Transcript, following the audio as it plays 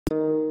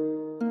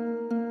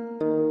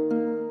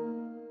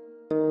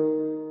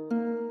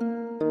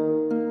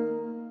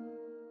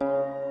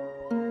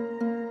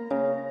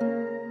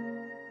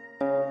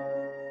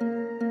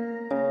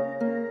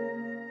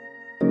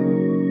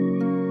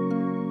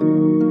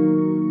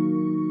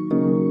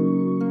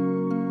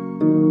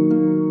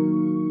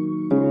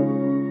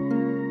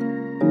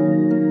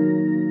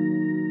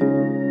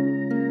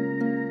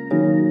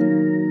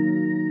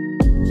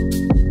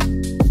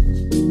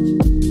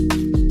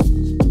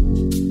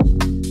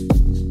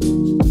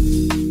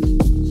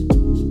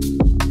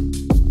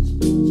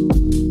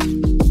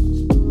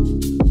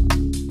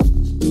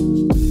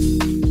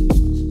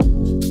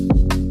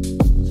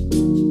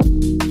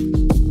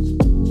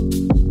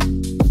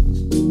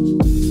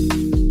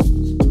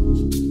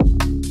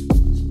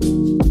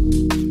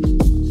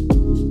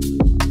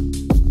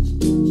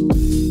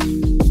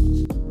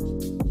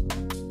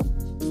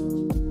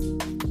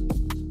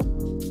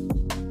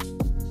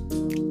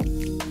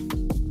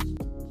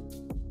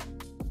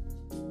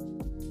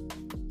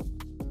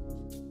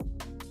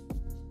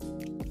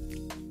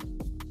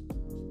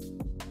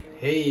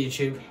Hey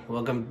YouTube,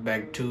 welcome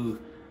back to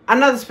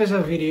another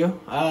special video.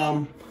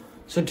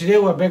 So today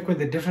we're back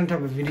with a different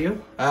type of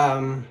video.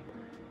 I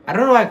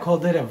don't know why I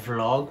called it a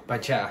vlog,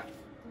 but yeah,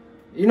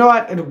 you know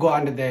what, it'll go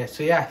under there.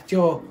 So yeah, it's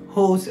your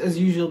host as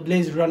usual,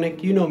 Blaze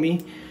Ronick. You know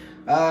me.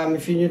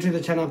 If you're new to the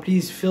channel,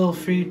 please feel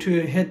free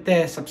to hit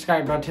the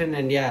subscribe button,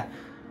 and yeah,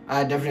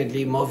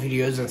 definitely more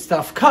videos and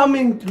stuff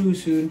coming through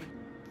soon.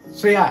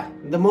 So yeah,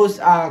 the most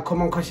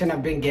common question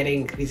I've been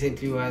getting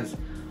recently was,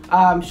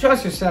 show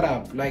us your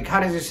setup. Like, how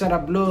does your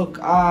setup look?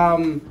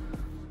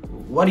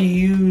 What do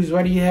you use?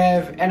 What do you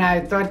have? And I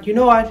thought, you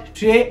know what,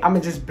 today I'm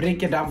gonna just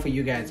break it down for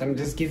you guys. I'm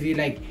just give you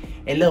like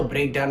a little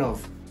breakdown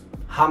of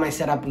how my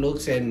setup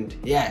looks, and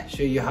yeah,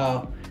 show you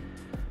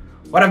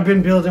what I've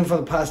been building for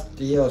the past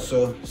year or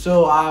so.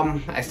 So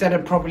I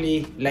started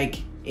properly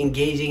like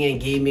engaging and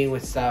gaming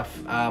with stuff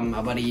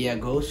about a year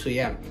ago. So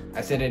yeah,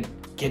 I started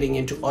getting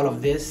into all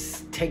of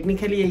this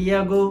technically a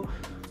year ago.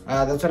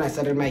 That's when I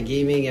started my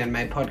gaming and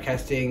my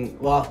podcasting.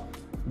 Well,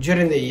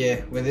 during the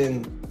year,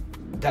 within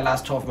the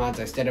last 12 months,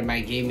 I started my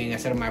gaming, I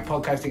started my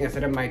podcasting, I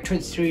started my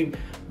Twitch stream.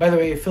 By the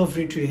way, feel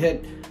free to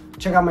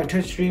check out my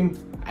Twitch stream.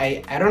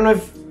 I don't know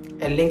if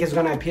a link is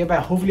gonna appear,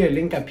 but hopefully a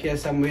link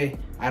appears somewhere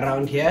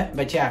around here.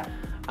 But yeah,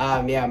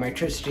 my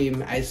Twitch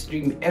stream, I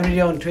stream every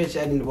day on Twitch,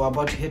 and we're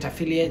about to hit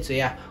affiliate. So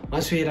yeah,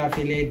 once we hit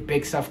affiliate,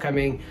 big stuff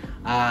coming.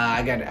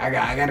 I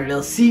got a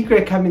little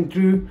secret coming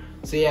through.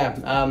 So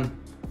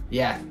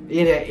yeah,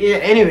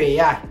 anyway,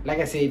 yeah, like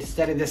I said,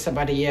 started this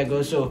about a year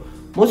ago. So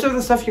most of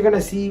the stuff you're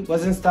gonna see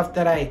wasn't stuff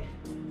that I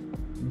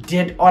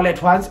did all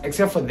at once,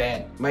 except for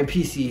that, my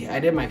PC. I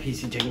did my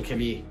PC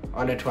technically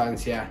all at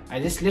once. Yeah, I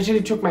just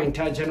literally took my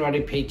entire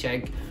January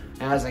paycheck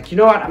and I was like, you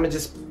know what, I'm gonna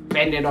just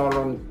spend it all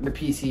on the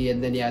PC.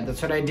 And then yeah,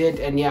 that's what I did.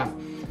 And yeah,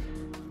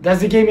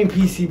 that's the gaming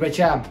PC. But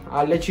yeah,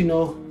 I'll let you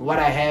know what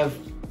I have,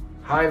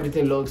 how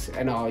everything looks,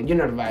 and all, you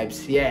know, the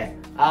vibes. Yeah,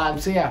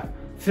 so yeah,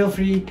 feel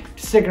free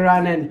to stick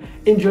around and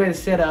enjoy the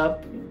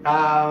setup.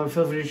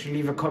 Feel free to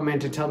leave a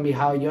comment to tell me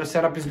how your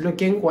setup is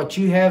looking, what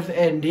you have,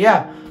 and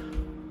yeah,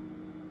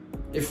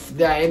 if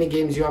there are any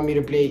games you want me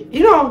to play,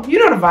 you know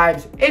the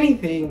vibes,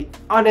 anything.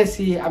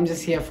 Honestly, I'm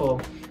just here for,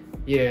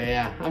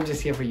 I'm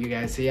just here for you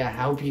guys. So yeah,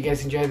 I hope you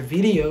guys enjoy the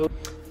video.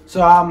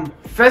 So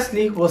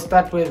firstly, we'll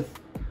start with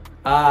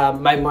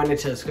my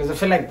monitors, because I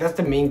feel like that's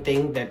the main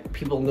thing that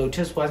people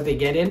notice once they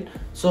get in.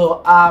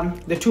 So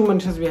the two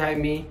monitors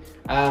behind me,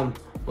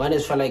 one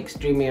is for like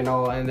streaming and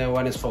all, and then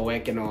one is for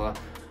work and all.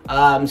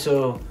 My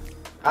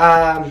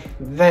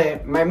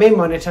main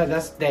monitor,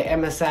 that's the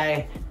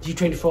MSI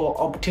G24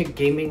 Optic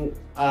gaming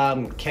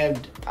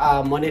curved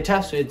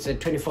monitor. So it's a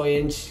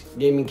 24-inch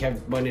gaming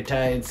curved monitor.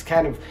 It's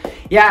kind of,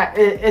 yeah,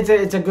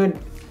 it's a good,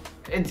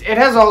 it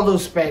has all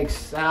those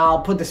specs. I'll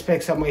put the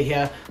specs somewhere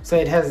here. So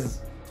it has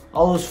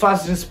all those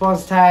fast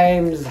response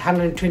times,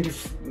 120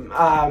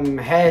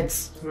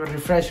 hertz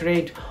refresh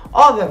rate,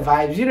 all the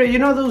vibes, you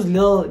know those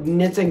little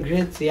nits and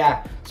grits.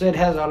 Yeah, so it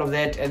has all of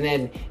that. And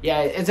then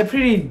yeah, it's a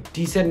pretty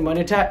decent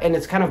monitor, and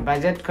it's kind of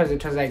budget, because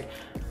it was like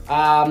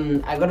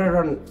I got it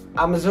on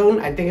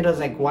Amazon. I think it was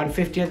like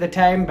 150 at the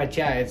time, but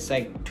yeah, it's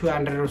like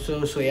 200 or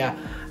so. So yeah,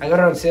 I got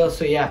it on sale.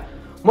 So yeah,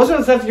 most of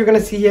the stuff you're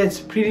gonna see here, it's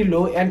pretty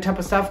low end type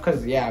of stuff,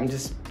 because yeah,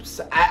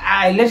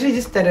 I literally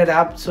just set it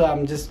up. So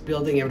I'm just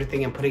building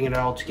everything and putting it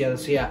all together.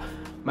 So yeah,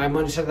 my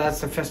monitor,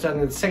 that's the first one.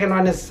 And the second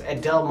one is a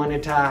Dell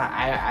monitor.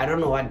 I don't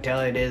know what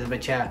Dell it is,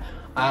 but yeah,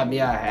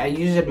 I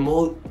use it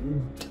more,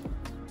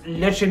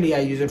 literally I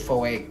use it for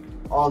work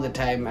all the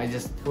time.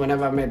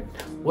 Whenever I'm at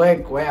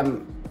work, where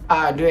I'm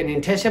doing an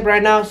internship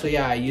right now, so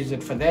yeah, I use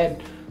it for that.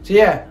 So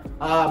yeah,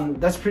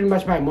 that's pretty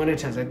much my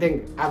monitors. I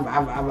think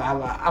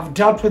I've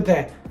dealt with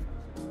the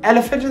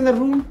elephant in the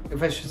room,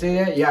 if I should say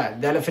that. Yeah,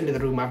 the elephant in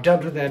the room. I've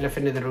dealt with the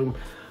elephant in the room.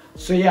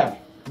 So yeah,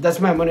 that's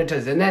my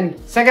monitors. And then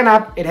second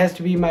up, it has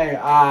to be my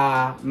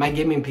my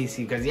gaming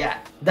PC, because yeah,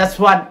 that's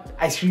what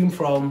I stream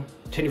from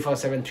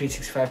 24/7,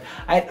 365.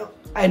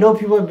 I know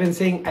people have been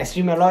saying I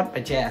stream a lot,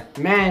 but yeah,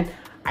 man,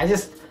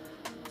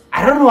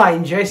 I don't know, I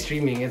enjoy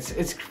streaming.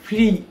 It's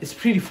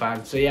pretty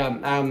fun. So yeah,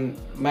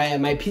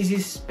 my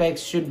PC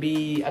specs should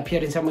be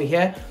appearing somewhere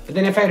here, but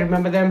then if I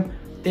remember them,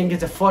 I think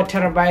it's a 4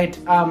 terabyte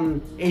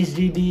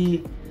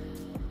HDD,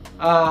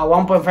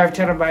 1.5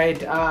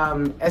 terabyte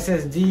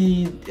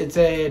SSD. It's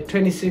a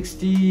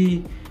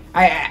 2060.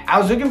 I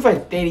was looking for a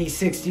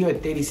 3060 or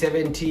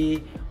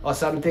 3070 or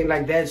something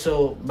like that,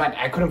 so but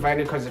I couldn't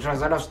find it because it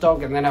was out of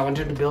stock, and then I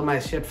wanted to build my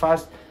shit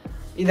fast.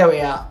 Either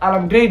way, I'll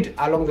upgrade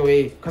along the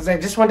way because I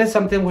just wanted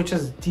something which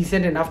is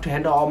decent enough to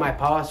handle all my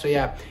power. So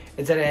yeah,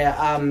 it's a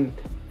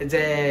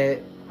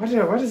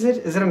what is it?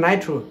 Is it a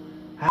Nitro?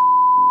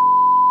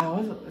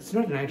 It's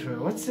not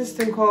Nitro. What's this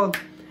thing called?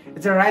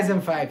 It's a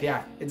Ryzen 5.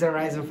 Yeah, it's a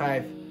Ryzen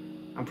 5.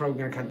 I'm probably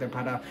gonna cut that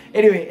part out.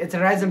 Anyway, it's a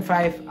Ryzen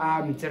 5.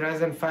 It's a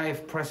Ryzen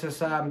 5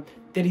 processor,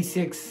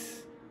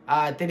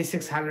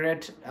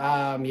 3600.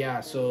 Yeah.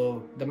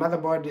 So the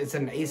motherboard is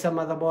an Acer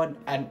motherboard,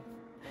 and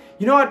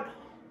you know what?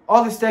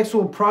 All the stacks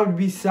will probably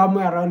be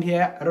somewhere around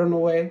here. I don't know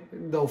where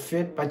they'll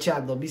fit, but yeah,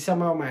 they'll be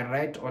somewhere on my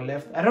right or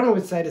left. I don't know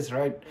which side is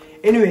right.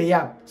 Anyway,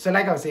 yeah. So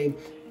like I was saying,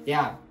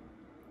 yeah,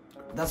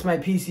 that's my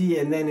PC,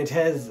 and then it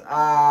has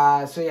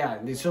so yeah,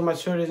 there's so much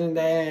storage in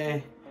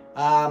there.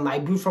 I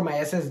boot from my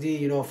SSD,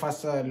 you know,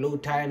 faster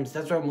load times.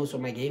 That's where most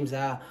of my games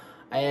are.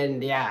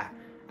 And yeah,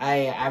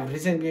 I've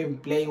recently been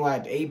playing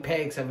what,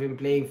 Apex. I've been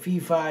playing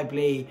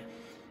FIFA.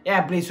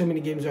 I play so many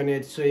games on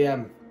it. So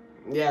yeah.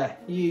 Yeah,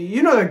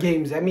 you know the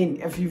games. I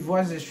mean, if you've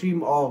watched the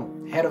stream or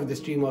heard of the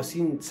stream or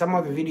seen some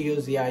of the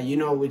videos, yeah, you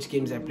know which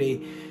games I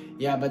play.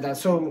 Yeah, but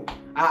that's so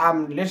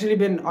I'm literally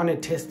been on a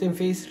testing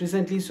phase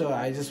recently, so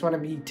I just want to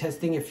be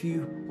testing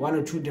one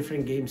or two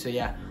different games. So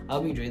yeah,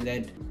 I'll be doing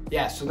that.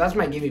 Yeah, so that's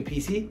my gaming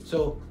PC.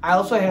 So I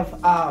also have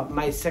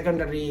my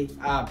secondary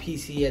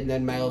PC, and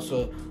then my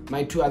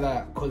two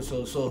other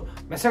consoles. So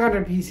my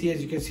secondary PC,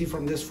 as you can see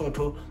from this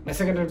photo, my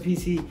secondary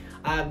PC,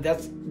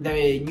 that's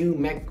the new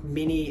Mac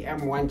Mini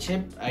M1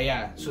 chip.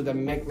 Yeah, so the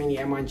Mac Mini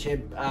M1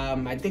 chip,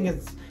 I think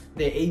it's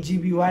the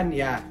 8GB one.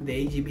 Yeah, the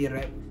 8GB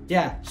RAM.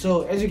 Yeah,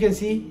 so as you can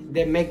see,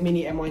 the Mac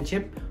Mini M1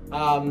 chip,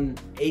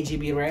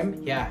 8GB RAM.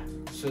 Yeah,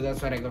 so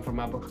that's what I got from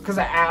Apple, because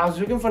I was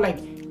looking for like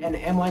an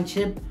M1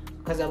 chip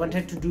because I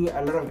wanted to do a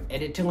lot of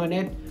editing on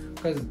it,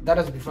 because that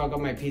was before I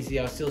got my PC.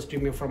 I was still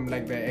streaming from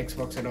like the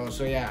Xbox and all,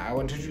 so yeah, I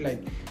wanted to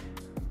like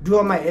do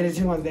all my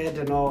editing on that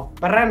and all.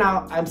 But right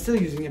now I'm still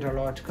using it a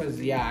lot because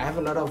yeah, I have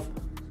a lot of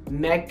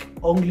Mac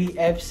only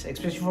apps,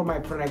 especially for my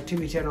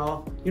productivity and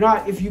all. You know,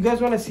 if you guys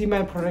want to see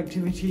my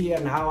productivity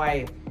and how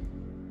I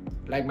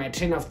like my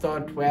train of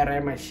thought, where I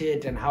write my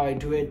shit and how I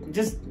do it,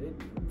 just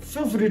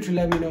feel free to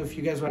let me know if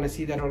you guys want to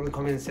see that on the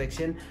comment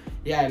section.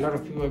 Yeah, a lot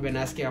of people have been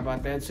asking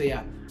about that, so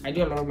yeah, I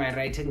do a lot of my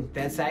writing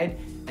that side.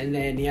 And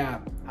then yeah,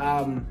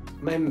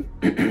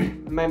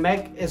 my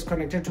Mac is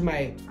connected to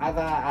my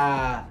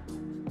other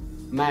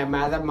my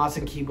other mouse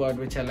and keyboard,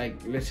 which are like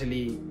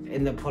literally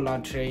in the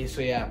pull-out tray.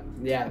 So yeah,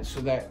 so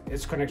that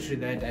it's connected to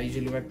that. I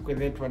usually work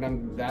with it when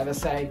I'm the other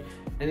side.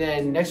 And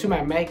then next to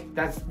my Mac,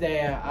 that's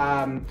the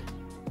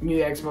new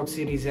Xbox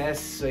Series S.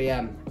 So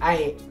yeah,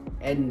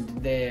 and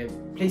the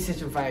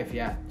PlayStation 5.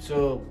 Yeah,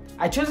 so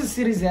I chose the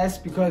Series S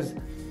because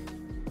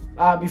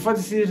before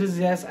the Series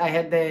S I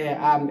had the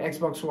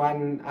Xbox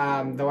One,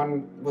 the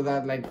one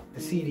without like the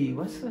CD.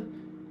 What's the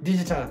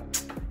digital?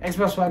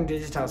 Xbox One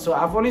digital. So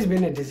I've always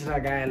been a digital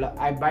guy.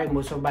 I buy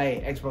most of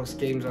my Xbox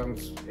games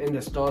in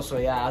the store. So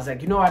yeah, I was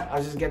like, you know what,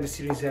 I'll just get the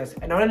Series S.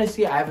 And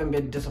honestly, I haven't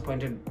been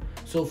disappointed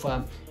so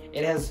far.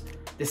 It has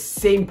the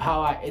same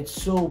power. It's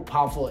so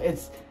powerful.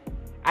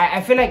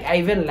 I feel like I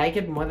even like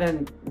it more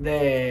than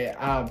the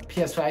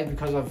PS5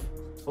 because of,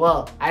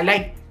 well, I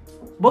like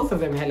both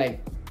of them. Had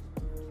like,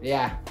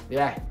 yeah,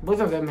 both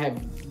of them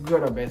have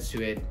good or bad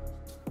to it.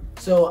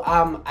 So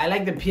I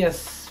like the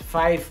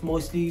PS5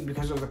 mostly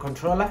because of the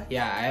controller.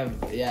 Yeah, I have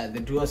the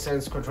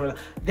DualSense controller.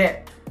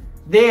 They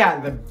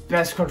are the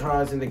best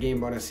controllers in the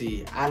game,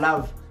 honestly. I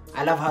love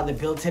how the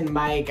built-in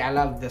mic, I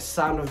love the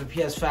sound of the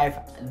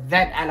PS5.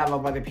 That I love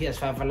about the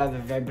PS5. I love the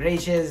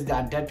vibrations, the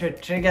adaptive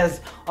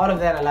triggers, all of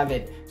that, I love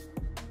it.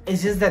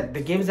 It's just that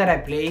the games that I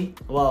play,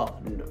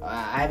 well,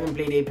 I haven't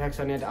played Apex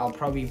on it. I'll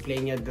probably be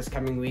playing it this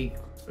coming week.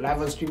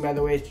 Live on stream, by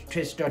the way,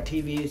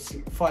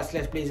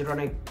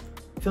 twitch.tv/BlazeRonic.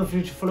 Feel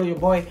free to follow your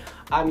boy.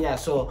 Yeah,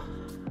 so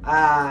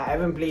I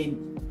haven't played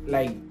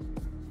like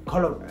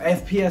Call of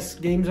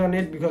FPS games on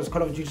it because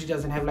Call of Duty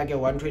doesn't have like a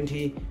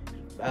 120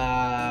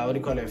 what do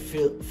you call it,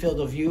 field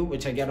of view,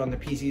 which I get on the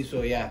PC.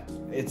 So yeah,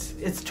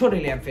 it's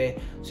totally unfair.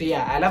 So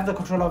yeah, I love the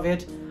control of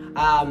it,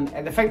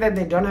 and the fact that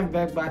they don't have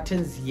back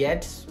buttons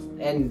yet,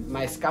 and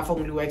my SCUF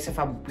only works if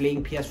I'm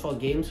playing PS4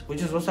 games,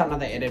 which is also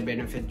another added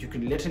benefit. You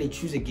can literally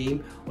choose a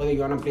game whether you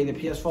want to play the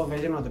PS4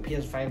 version or the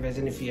PS5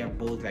 version if you have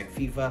both, like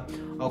FIFA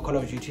or Call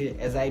of Duty,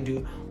 as I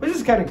do, which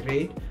is kind of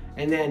great.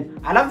 And then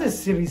I love the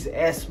Series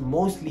S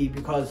mostly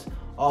because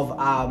of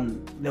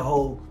the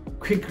whole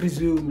quick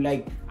resume.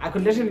 Like I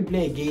could literally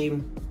play a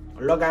game,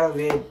 log out of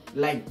it,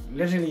 like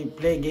literally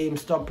play a game,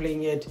 stop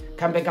playing it,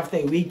 come back after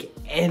a week,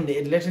 and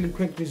it literally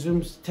quick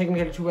resumes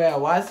technically to where I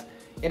was.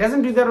 It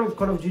doesn't do that with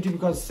Call of Duty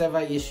because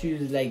server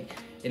issues, like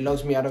it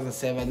logs me out of the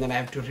server, and then I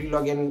have to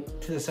re-log in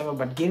to the server.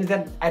 But games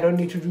that I don't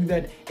need to do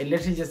that, it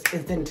literally just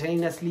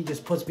instantaneously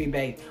just puts me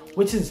back,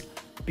 which is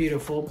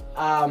beautiful.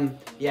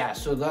 Yeah,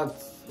 so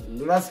that's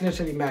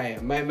literally my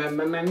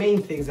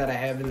main things that I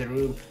have in the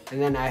room.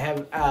 And then I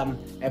have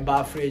a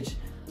bar fridge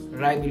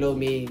right below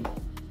me,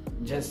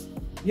 just,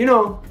 you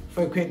know,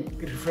 for a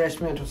quick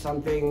refreshment or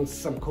something,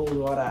 some cold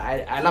water.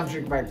 I love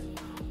drinking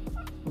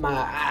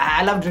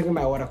I love drinking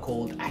my water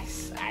cold.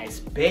 Ice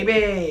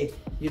baby,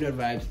 you know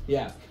the vibes.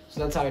 Yeah, so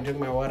that's how I drink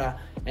my water.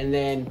 And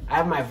then I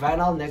have my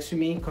vinyl next to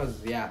me,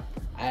 because yeah,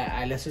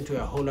 I listen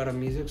to a whole lot of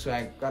music, so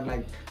I got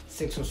like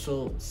 6 or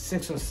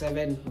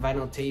 7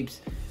 vinyl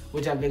tapes,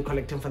 which I've been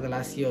collecting for the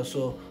last year or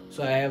so.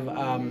 So I have the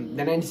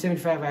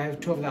 1975, I have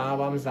 2 of the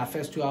albums, the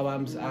first 2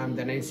 albums, the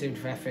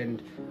 1975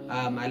 and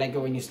I Like It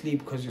When You Sleep,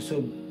 because you're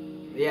so,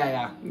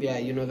 yeah,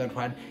 you know that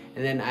one.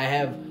 And then I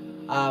have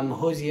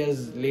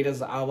Hozier's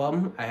latest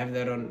album, I have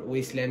that on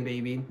Wasteland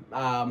Baby.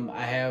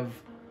 I have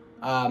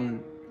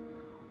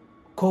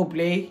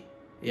Coldplay,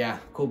 yeah,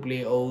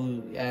 Coldplay,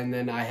 and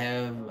then I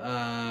have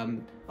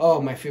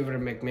my favorite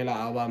Mac Miller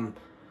album.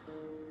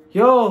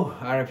 Yo,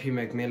 R.I.P.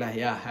 Mac Miller.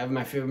 Yeah, I have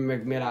my favorite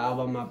Mac Miller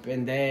album up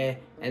in there.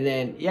 And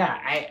then, yeah,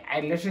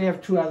 I literally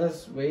have 2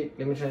 others. Wait,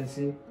 let me try and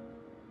see.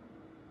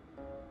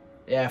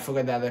 Yeah, I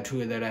forgot the other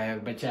 2 that I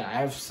have. But yeah, I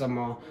have some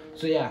more.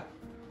 So yeah,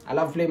 I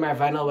love playing my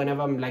vinyl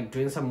whenever I'm like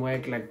doing some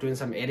work, like doing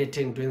some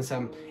editing, doing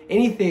some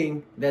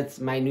anything that's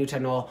minute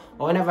and all.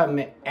 Or whenever I'm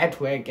at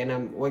work and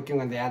I'm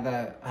working on the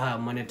other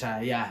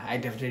monitor. Yeah, I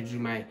definitely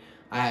do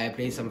I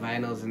play some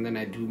vinyls and then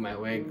I do my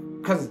work,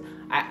 because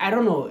I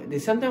don't know,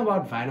 there's something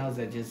about vinyls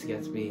that just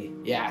gets me,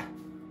 yeah,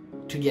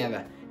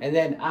 together. And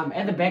then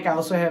at the back I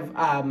also have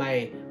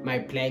my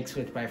plaques,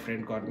 which my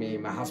friend got me,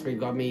 my housemate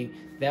got me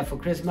there for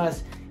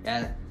Christmas.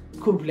 Yeah,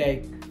 cool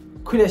plaque,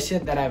 coolest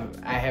shit that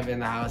I have in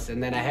the house.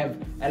 And then I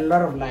have a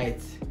lot of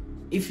lights.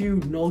 If you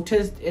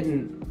noticed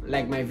in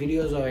like my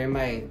videos or in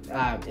my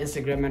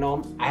Instagram and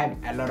all, I have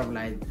a lot of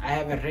lights. I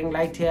have a ring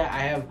light here, I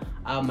have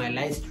my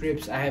light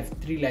strips. I have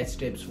 3 light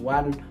strips,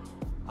 1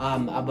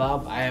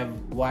 above, I have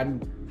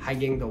 1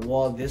 hugging the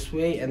wall this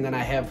way, and then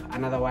I have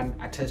another one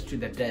attached to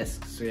the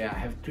desk. So yeah, I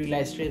have 3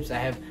 light strips. I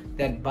have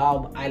that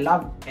bulb. I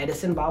love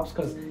Edison bulbs,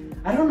 because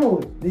I don't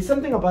know, there's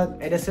something about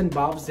Edison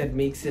bulbs that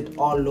makes it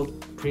all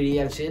look pretty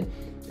and shit.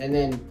 And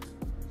then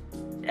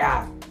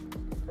yeah,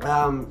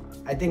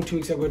 I think 2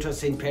 weeks ago it was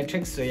St.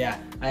 Patrick's, so yeah,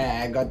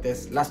 I got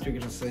this. Last week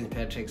it was St.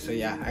 Patrick's, so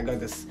yeah, I got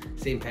this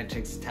St.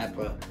 Patrick's type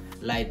of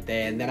light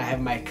there. And then I have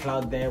my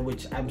cloud there,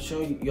 which I'm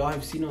sure y'all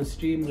have seen on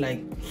stream,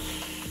 like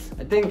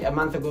I think a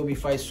month ago,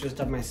 before I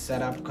switched up my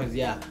setup, because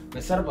yeah, my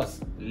setup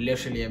was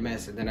literally a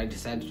mess, and then I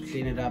decided to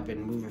clean it up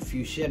and move a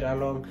few shit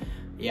along.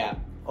 Yeah,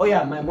 oh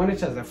yeah, my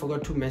monitors, I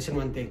forgot to mention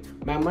one thing.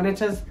 My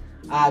monitors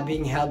are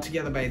being held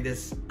together by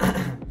this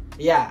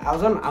yeah, I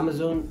was on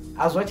Amazon,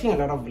 I was watching a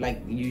lot of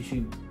like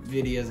YouTube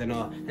videos and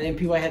all, and then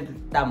people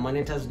had their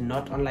monitors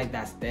not on like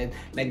that stand,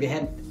 like they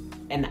had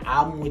an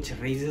arm which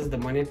raises the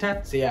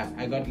monitor. So yeah,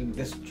 I got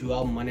this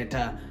dual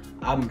monitor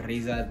arm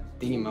raiser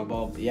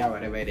thingamabob, yeah,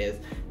 whatever it is.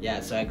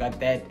 Yeah, so I got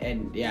that,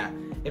 and yeah,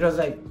 it was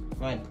like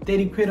what,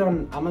 30 quid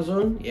on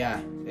Amazon.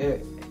 Yeah,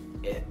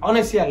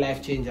 honestly a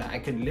life changer. I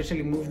could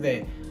literally move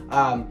the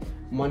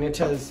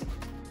monitors.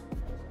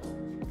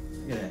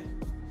 Yeah,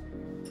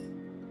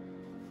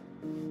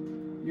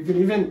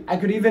 I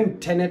could even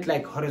turn it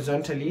like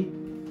horizontally.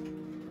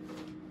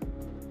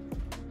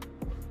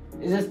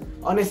 It's just,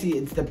 honestly,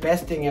 it's the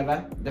best thing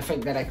ever. The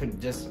fact that I could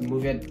just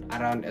move it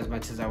around as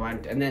much as I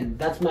want. And then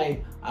that's my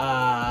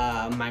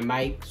my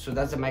mic. So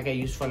that's the mic I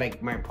use for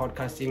like my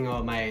podcasting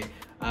or my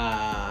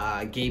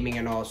gaming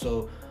and all.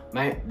 So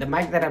the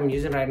mic that I'm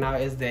using right now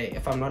is the,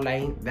 if I'm not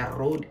lying, the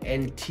Rode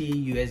NT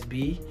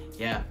USB.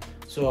 Yeah.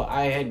 So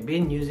I had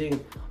been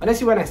using,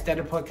 honestly, when I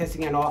started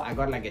podcasting and all, I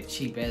got like a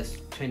cheap ass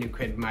 20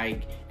 quid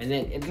mic, and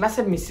then it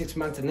lasted me 6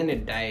 months, and then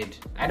it died.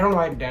 I don't know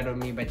why it died on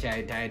me, but yeah,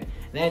 it died.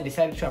 And then I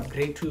decided to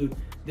upgrade to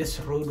this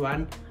Rode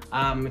one.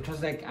 It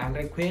was like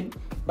 100 quid,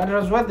 but it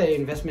was worth the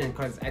investment,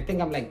 because I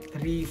think I'm like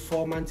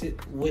 3-4 months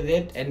with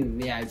it,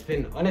 and yeah, it's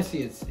been,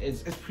 honestly,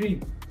 it's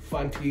pretty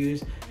fun to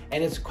use,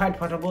 and it's quite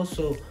portable.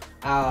 So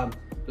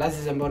last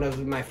December I was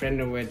with my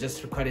friend and we're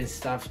just recording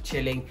stuff,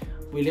 chilling.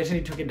 We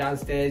literally took it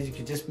downstairs. You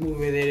could just move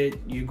with it.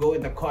 You go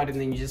with the cord and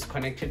then you just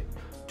connect it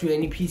to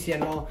any PC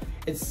and all.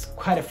 It's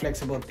quite a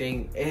flexible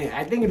thing.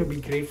 I think it would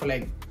be great for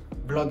like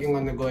blogging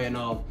on the go and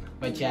all.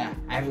 But yeah,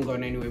 I haven't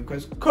gone anywhere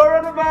because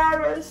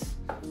coronavirus.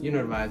 You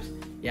know the vibes.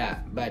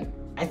 Yeah, but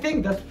I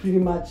think that's pretty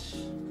much.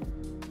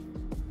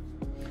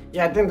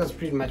 Yeah, I think that's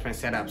pretty much my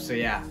setup. So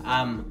yeah,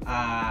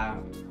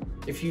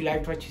 if you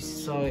liked what you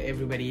saw,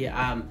 everybody,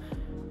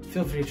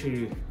 feel free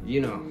to, you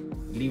know,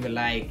 leave a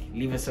like,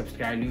 leave a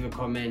subscribe, leave a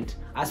comment,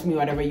 ask me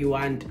whatever you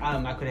want.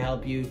 I could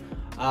help you.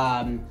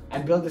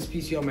 I built this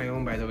PC on my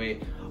own, by the way.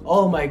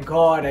 Oh my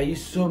god, I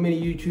used so many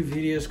YouTube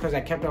videos because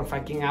I kept on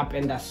fucking up,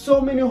 and there's so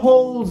many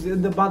holes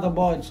in the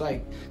motherboard, so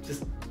like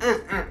just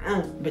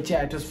but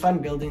yeah, it was fun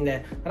building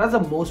that. That's the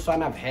most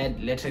fun I've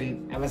had literally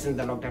ever since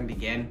the lockdown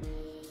began.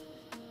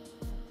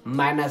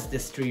 minus the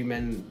stream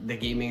and the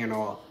gaming and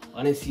all,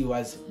 honestly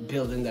was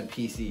building that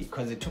PC,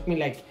 because it took me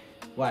like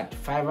what,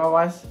 5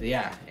 hours?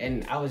 Yeah,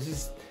 and I was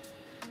just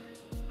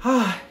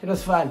it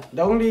was fun.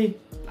 The only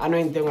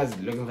annoying thing was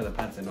looking for the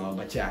parts and all,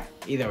 but yeah,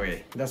 either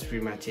way, that's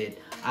pretty much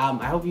it.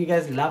 I hope you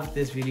guys loved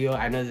this video.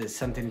 I know there's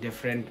something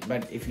different,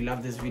 but if you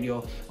love this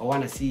video or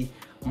want to see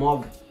more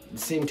of the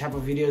same type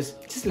of videos,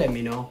 just let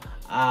me know.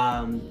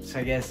 So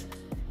I guess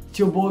it's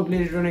your boy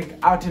Bladeronic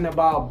out and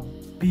about.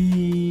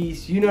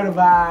 Peace, you know the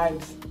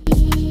vibes.